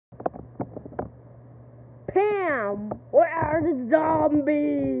Pam, where are the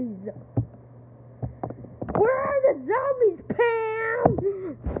zombies? Where are the zombies,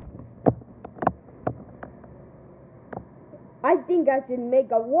 Pam? I think I should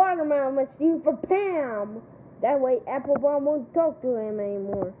make a watermelon machine for Pam. That way Applebaum won't talk to him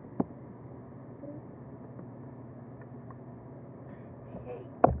anymore. Hey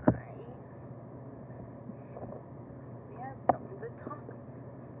guys. We have something to talk about.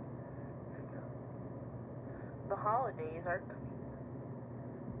 So, the holidays are coming.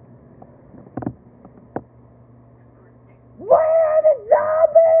 Where are the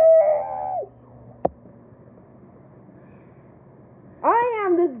zombies? I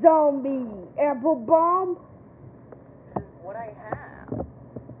am the zombie, Applebaum. This is what I have.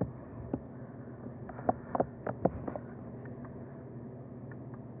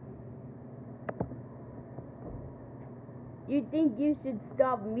 You think you should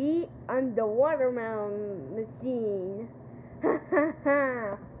stop me on the watermelon machine? Ha ha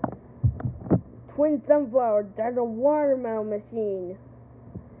ha! Twin sunflowers, that's a watermelon machine.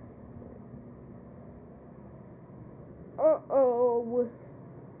 Uh-oh.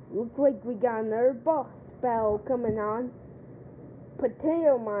 Looks like we got another boss battle coming on.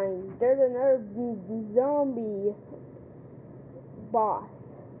 Potato mine. There's another zombie boss.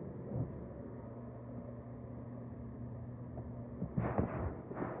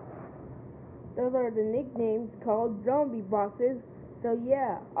 Those are the nicknames called zombie bosses. So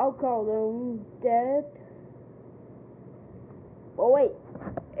yeah, I'll call them that. Oh wait,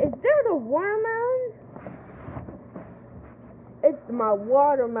 is there the watermelon? It's my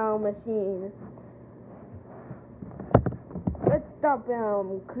watermelon machine. Let's stop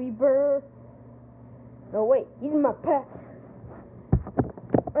him, creeper. No wait, he's my pet.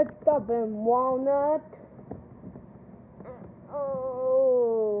 Let's stop him, walnut.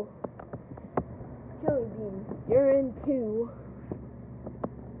 Oh, jelly bean, you're in too.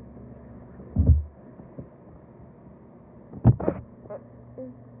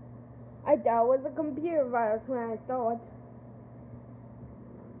 I thought it was a computer virus when I saw it.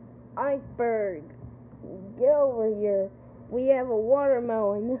 Iceberg, get over here. We have a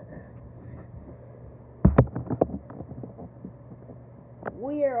watermelon.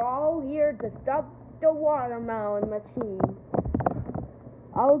 We are all here to stop the watermelon machine.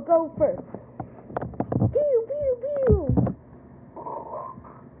 I'll go first. Pew, pew, pew.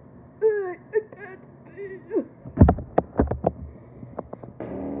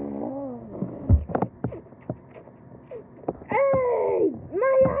 Hey,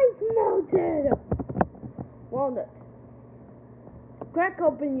 my ice melted. Walnut, crack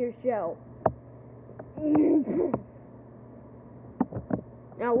open your shell.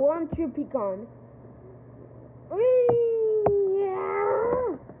 Now launch your pecan.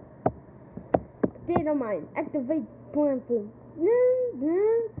 Yeah. Potato mine, activate plant food.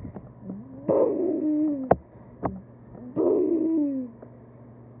 Boom. Boom.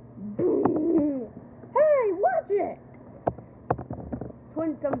 Boom. Hey, watch it.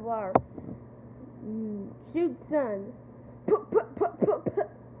 Twin sunflower. Shoot sun.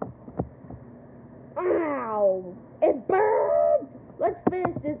 Ow! It burns! Let's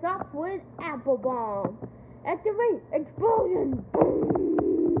finish this off with apple bomb. Activate explosion!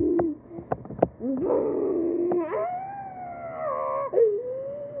 Boom! Boom!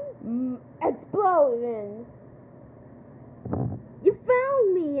 Explosion! You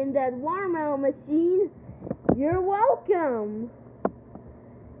found me in that watermelon machine. You're welcome.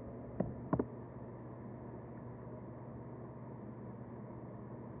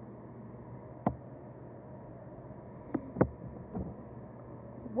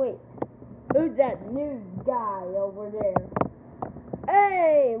 Wait, who's that new guy over there?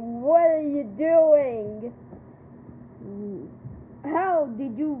 Hey, what are you doing? How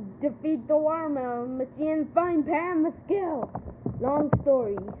did you defeat the watermelon machine and find Pam the skill? Long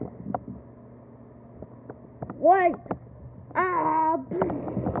story. What? Ah!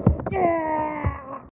 Yeah!